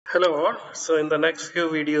Hello all. So in the next few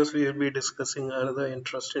videos we will be discussing another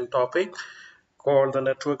interesting topic called the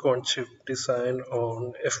network on chip design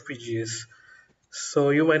on FPGAs. So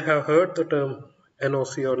you might have heard the term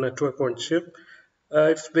NoC or network on chip.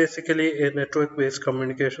 It's basically a network based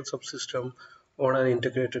communication subsystem on an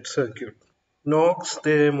integrated circuit. NoCs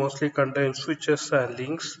they mostly contain switches and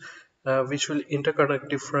links which will interconnect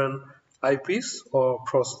different IPs or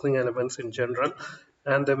processing elements in general,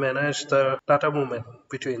 and they manage the data movement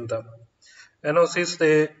between them. NOCs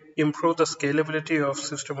they improve the scalability of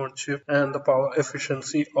system on chip and the power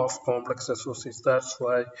efficiency of complex SoCs. That's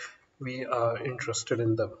why we are interested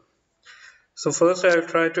in them. So first I'll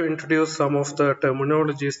try to introduce some of the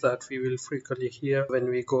terminologies that we will frequently hear when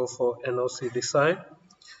we go for NOC design.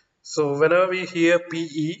 So whenever we hear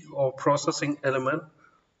PE or processing element,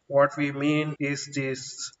 what we mean is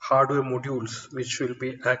these hardware modules which will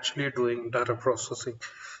be actually doing data processing.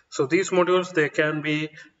 So these modules they can be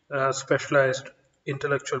specialized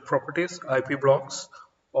intellectual properties, IP blocks,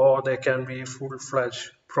 or they can be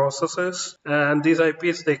full-fledged processors. And these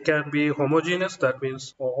IPs they can be homogeneous, that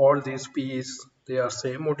means all these PEs they are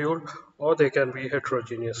same module, or they can be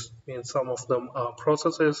heterogeneous, means some of them are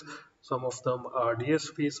processors, some of them are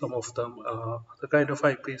DSPs, some of them are the kind of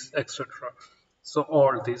IPs, etc. So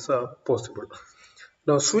all these are possible.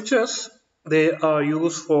 Now switches, they are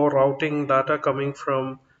used for routing data coming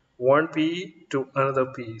from one PE to another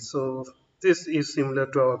PE. So this is similar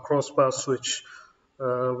to our crossbar switch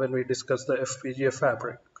when we discuss the FPGA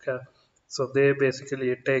fabric. Okay? So they basically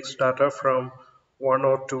it takes data from one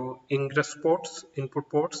or two ingress ports, input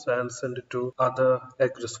ports, and send it to other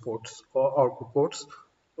egress ports or output ports,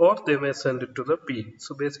 or they may send it to the PE.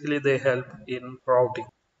 So basically they help in routing.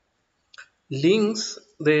 Links,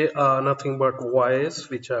 they are nothing but wires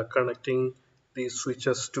which are connecting these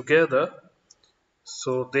switches together.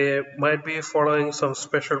 So they might be following some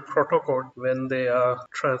special protocol when they are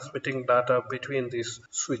transmitting data between these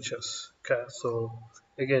switches. Okay, so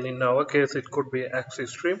again in our case it could be axis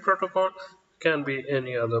stream protocol, can be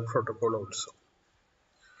any other protocol also.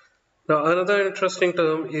 Now another interesting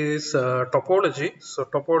term is topology. So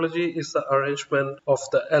topology is the arrangement of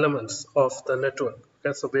the elements of the network.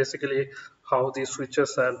 Okay, so basically how these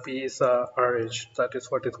switches and PEs are arranged. That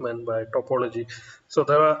is what is meant by topology. So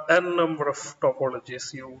there are n number of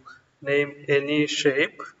topologies. You name any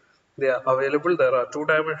shape, they are available. There are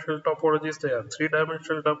two-dimensional topologies, there are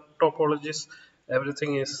three-dimensional topologies.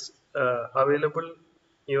 Everything is available.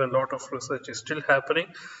 Even a lot of research is still happening.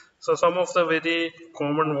 So some of the very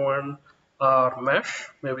common one are mesh.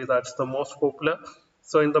 Maybe that's the most popular.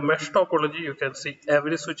 So in the mesh topology, you can see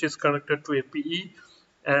every switch is connected to a PE,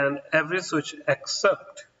 and every switch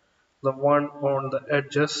except the one on the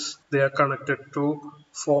edges they are connected to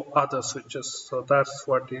four other switches. So that's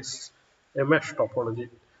what is a mesh topology.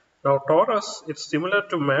 Now torus, it's similar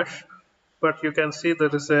to mesh, but you can see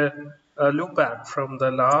there is a loop back from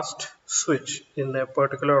the last switch in a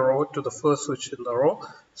particular row to the first switch in the row,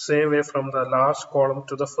 same way from the last column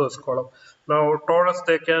to the first column. Now torus,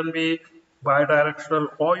 they can be bidirectional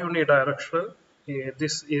or unidirectional.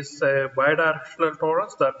 This is a bidirectional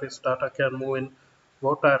torus, that means data can move in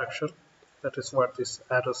both directions. That is what these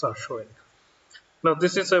arrows are showing. Now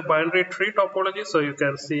this is a binary tree topology, so you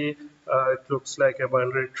can see it looks like a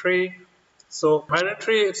binary tree. So binary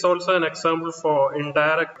tree is also an example for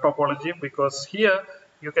indirect topology, because here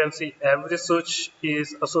you can see every switch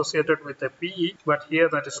is associated with a PE, but here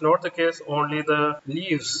that is not the case. Only the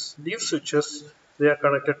leaf switches, they are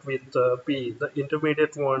connected with PE. The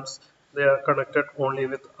intermediate ones, they are connected only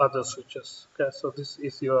with other switches. Okay, so this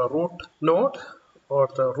is your root node or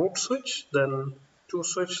the root switch, then two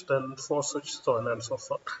switch, then four switch, so on and so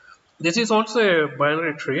forth. This is also a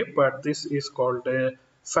binary tree, but this is called a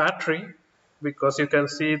fat tree, because you can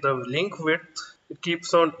see the link width, it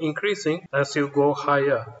keeps on increasing as you go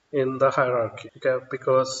higher in the hierarchy. Okay,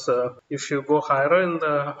 because if you go higher in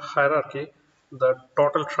the hierarchy, the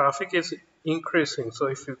total traffic is increasing. So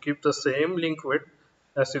if you keep the same link width,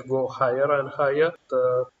 as you go higher and higher,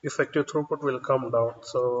 the effective throughput will come down.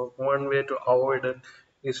 So one way to avoid it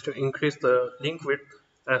is to increase the link width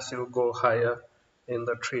as you go higher in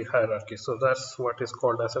the tree hierarchy. So that's what is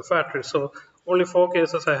called as a fat tree. So only four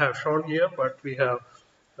cases I have shown here, but we have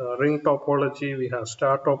ring topology, we have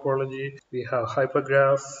star topology, we have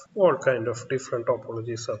hypergraph, all kind of different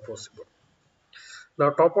topologies are possible.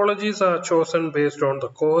 Now topologies are chosen based on the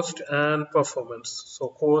cost and performance. So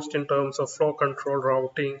cost in terms of flow control,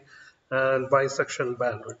 routing, and bisection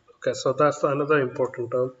bandwidth. Okay, so that's another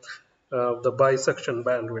important term, the bisection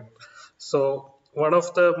bandwidth. So one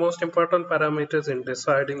of the most important parameters in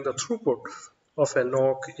deciding the throughput of a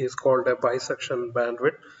NoC is called a bisection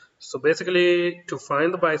bandwidth. So basically, to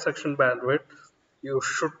find the bisection bandwidth, you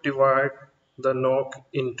should divide the NoC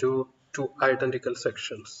into two identical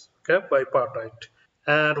sections, okay, bipartite.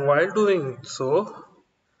 And while doing so,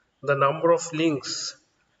 the number of links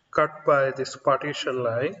cut by this partition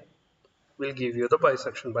line will give you the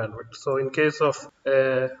bisection bandwidth. So in case of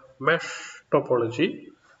a mesh topology,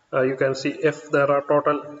 you can see if there are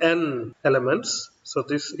total n elements, so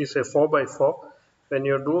this is a 4 by 4. When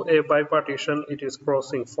you do a bipartition, it is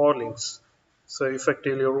crossing 4 links. So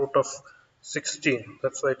effectively root of 16,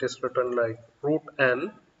 that's why it is written like root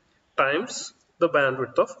n times the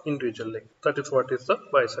bandwidth of individual link. That is what is the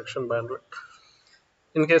bisection bandwidth.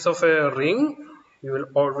 In case of a ring, you will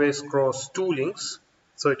always cross 2 links,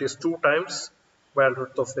 so it is 2 times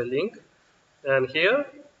bandwidth of a link. And here,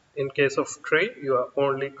 in case of tree, you are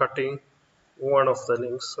only cutting one of the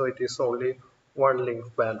links, so it is only 1 link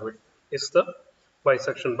bandwidth is the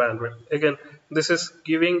bisection bandwidth. Again, this is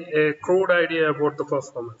giving a crude idea about the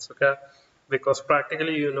performance, okay? Because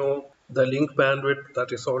practically, you know, the link bandwidth,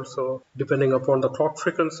 that is also depending upon the clock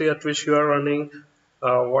frequency at which you are running,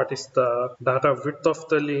 what is the data width of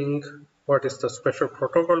the link, what is the special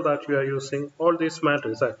protocol that you are using. All these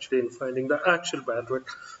matters actually in finding the actual bandwidth,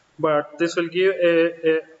 but this will give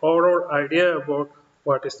a overall idea about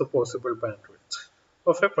what is the possible bandwidth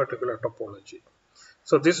of a particular topology.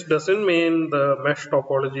 So this doesn't mean the mesh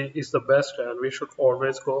topology is the best and we should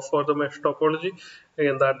always go for the mesh topology.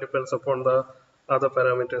 Again, that depends upon the other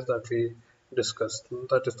parameters that we discussed.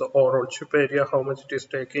 That is the overall chip area, how much it is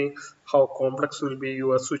taking, how complex will be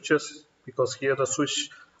your switches, because here the switch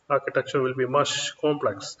architecture will be much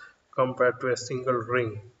complex compared to a single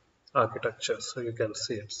ring architecture. So you can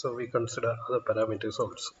see it. So we consider other parameters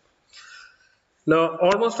also. Now,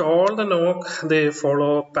 almost all the NoC, they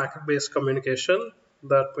follow packet-based communication.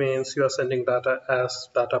 That means you are sending data as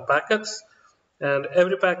data packets, and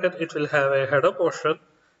every packet, it will have a header portion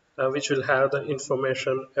which will have the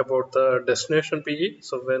information about the destination PE.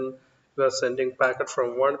 So when you are sending packet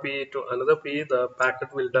from one PE to another PE, the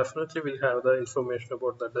packet will definitely have the information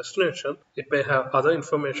about the destination. It may have other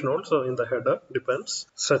information also in the header, depends,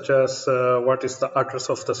 such as what is the address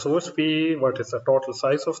of the source PE, what is the total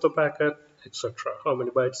size of the packet, etc., how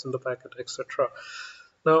many bytes in the packet, etc.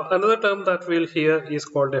 Now another term that we'll hear is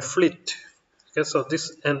called a fleet. Okay, so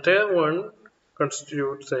this entire one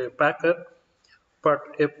constitutes a packet, but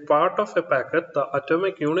a part of a packet, the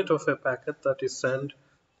atomic unit of a packet that is sent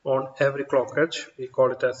on every clock edge, we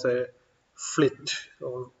call it as a fleet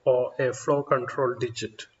or a flow control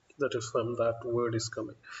digit. That is from that word is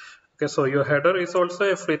coming. Okay, so your header is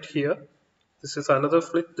also a fleet here. This is another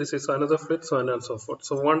fleet, this is another fleet, so on and so forth.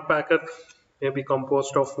 So one packet may be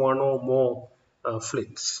composed of one or more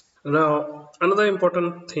fleets. Now, another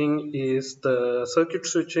important thing is the circuit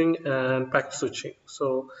switching and packet switching.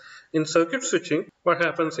 So in circuit switching, what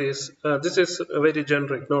happens is, this is very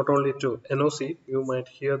generic, not only to NoC, you might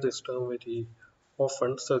hear this term very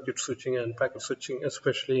often, circuit switching and packet switching,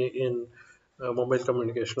 especially in mobile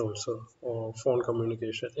communication also, or phone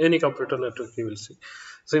communication, any computer network you will see.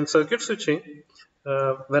 So in circuit switching,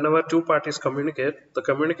 whenever two parties communicate, the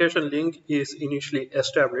communication link is initially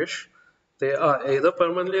established. They are either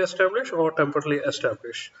permanently established or temporarily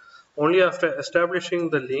established. Only after establishing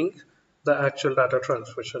the link, the actual data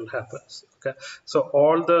transmission happens. Okay, so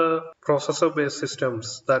all the processor-based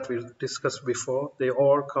systems that we discussed before, they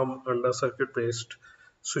all come under circuit-based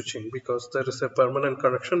switching, because there is a permanent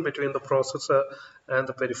connection between the processor and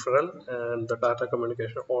the peripheral, and the data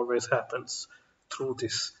communication always happens through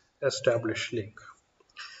this established link.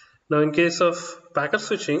 Now in case of packet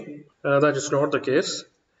switching, that is not the case.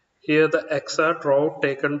 Here the exact route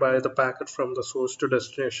taken by the packet from the source to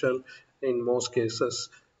destination, in most cases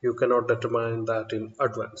you cannot determine that in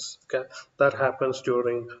advance. Okay, that happens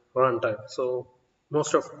during runtime. So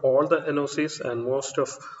most of all the NOCs and most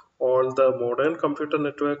of all the modern computer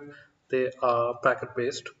network, they are packet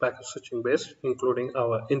based, packet switching based, including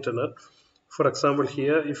our internet. For example,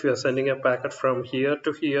 here if you are sending a packet from here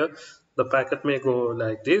to here, the packet may go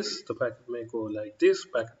like this, the packet may go like this,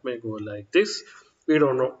 packet may go like this. We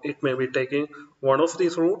don't know. It may be taking one of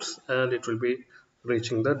these routes and it will be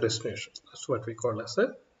reaching the destination. That's what we call as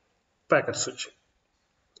a packet switching.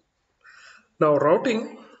 Now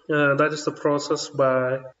routing, that is the process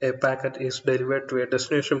by a packet is delivered to a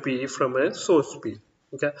destination PE from a source PE.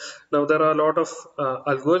 Okay. Now there are a lot of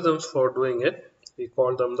algorithms for doing it. We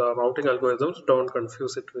call them the routing algorithms. Don't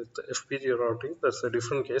confuse it with FPGA routing. That's a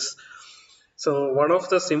different case. So one of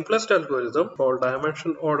the simplest algorithm called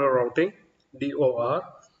dimension order routing, DOR,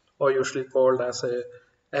 or usually called as a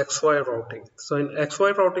XY routing. So in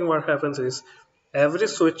XY routing, what happens is every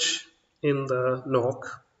switch in the NoC,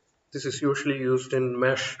 This is usually used in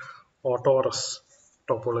mesh or torus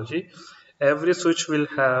topology. Every switch will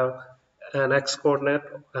have an x coordinate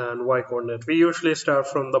and y coordinate. We usually start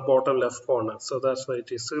from the bottom left corner, so that's why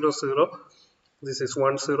it is 0 0. This is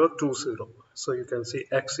 1 0 2 0. So you can see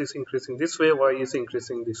x is increasing this way, y is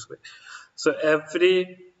increasing this way. So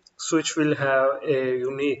every switch will have a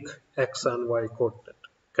unique x and y coordinate.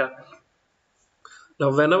 Okay.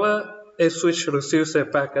 Now whenever a switch receives a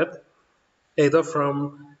packet, either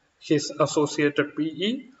from his associated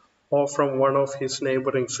PE or from one of his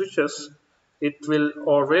neighboring switches, it will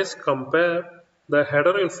always compare the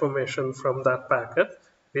header information from that packet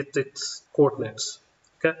with its coordinates.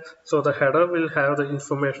 Okay, so the header will have the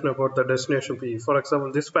information about the destination PE. For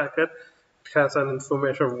example, this packet has an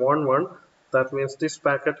information 1 1. That means this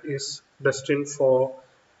packet is destined for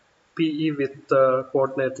PE with the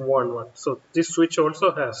coordinate 1 1. So this switch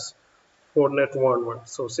also has coordinate 1 1.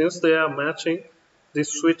 So since they are matching,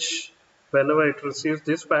 this switch, whenever it receives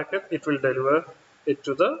this packet, it will deliver it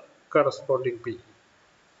to the corresponding PE.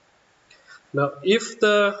 Now if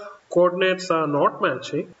the coordinates are not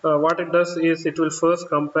matching, what it does is it will first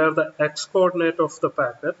compare the x coordinate of the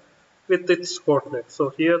packet with its coordinate. So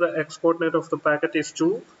here the x coordinate of the packet is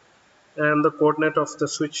 2 and the coordinate of the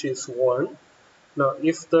switch is 1. Now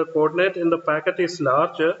if the coordinate in the packet is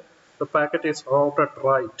larger, the packet is routed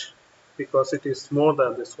right because it is more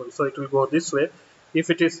than this one, so it will go this way. If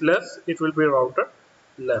it is less, it will be routed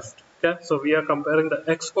left. Okay, so we are comparing the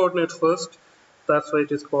x coordinate first. That's why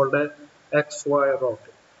it is called a XY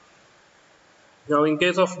routing. Now in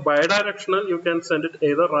case of bidirectional, you can send it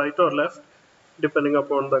either right or left depending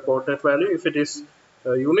upon the coordinate value. If it is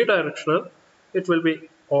unidirectional, it will be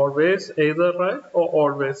always either right or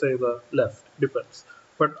always either left, depends.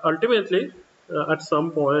 But ultimately, at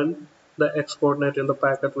some point, the x coordinate in the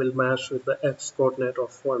packet will match with the x coordinate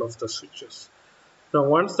of one of the switches. Now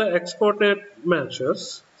once the x coordinate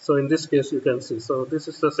matches, so in this case you can see, so this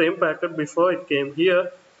is the same packet before it came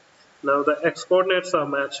here. Now the x coordinates are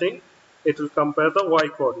matching, it will compare the y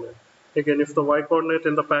coordinate. Again, if the y coordinate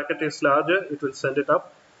in the packet is larger, it will send it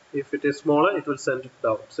up. If it is smaller, it will send it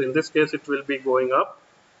down. So in this case, it will be going up.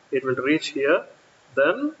 It will reach here.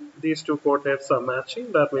 Then these two coordinates are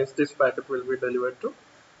matching. That means this packet will be delivered to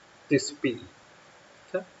this P.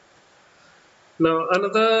 Okay. Now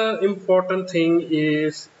another important thing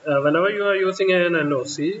is whenever you are using an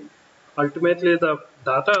NoC, ultimately the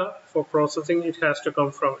data for processing, it has to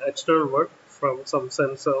come from external world, from some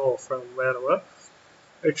sensor or from wherever.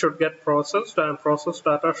 It should get processed, and processed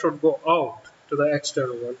data should go out to the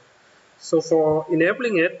external world. So for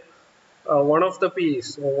enabling it, one of the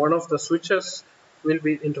P's or one of the switches will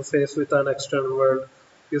be interfaced with an external world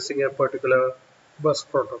using a particular bus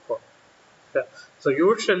protocol. Yeah. So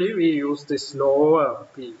usually we use this lower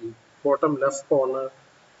PE, bottom left corner,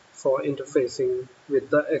 for interfacing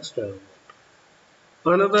with the external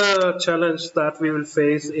world. Another challenge that we will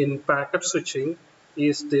face in packet switching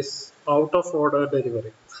is this out of order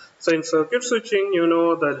delivery. So in circuit switching, you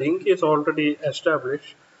know, the link is already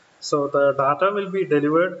established. So the data will be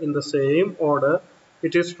delivered in the same order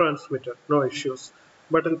it is transmitted, no issues.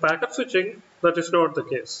 But in packet switching, that is not the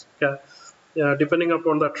case. Okay? Depending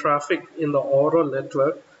upon the traffic in the oral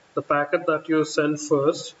network, the packet that you send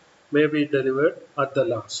first may be delivered at the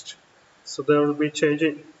last. So there will be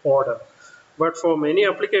changing order. But for many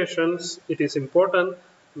applications, it is important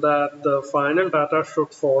that the final data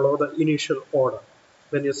should follow the initial order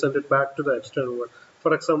when you send it back to the external world.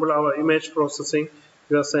 For example, our image processing,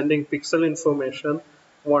 you are sending pixel information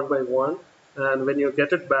one by one, and when you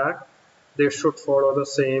get it back, they should follow the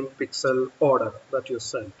same pixel order that you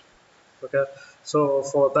sent. Okay, so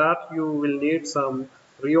for that you will need some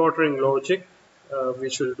reordering logic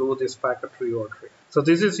which will do this packet reordering. So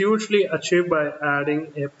this is usually achieved by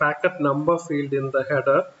adding a packet number field in the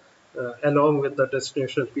header along with the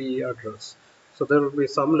destination PE address. So there will be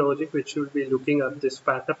some logic which will be looking at this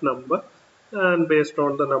packet number, and based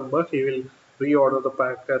on the number he will reorder the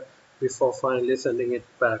packet before finally sending it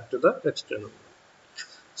back to the external.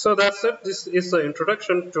 So that's it. This is the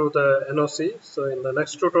introduction to the NoC. So in the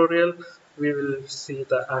next tutorial, we will see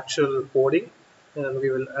the actual coding, and we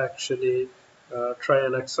will actually try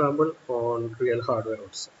an example on real hardware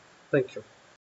also. Thank you.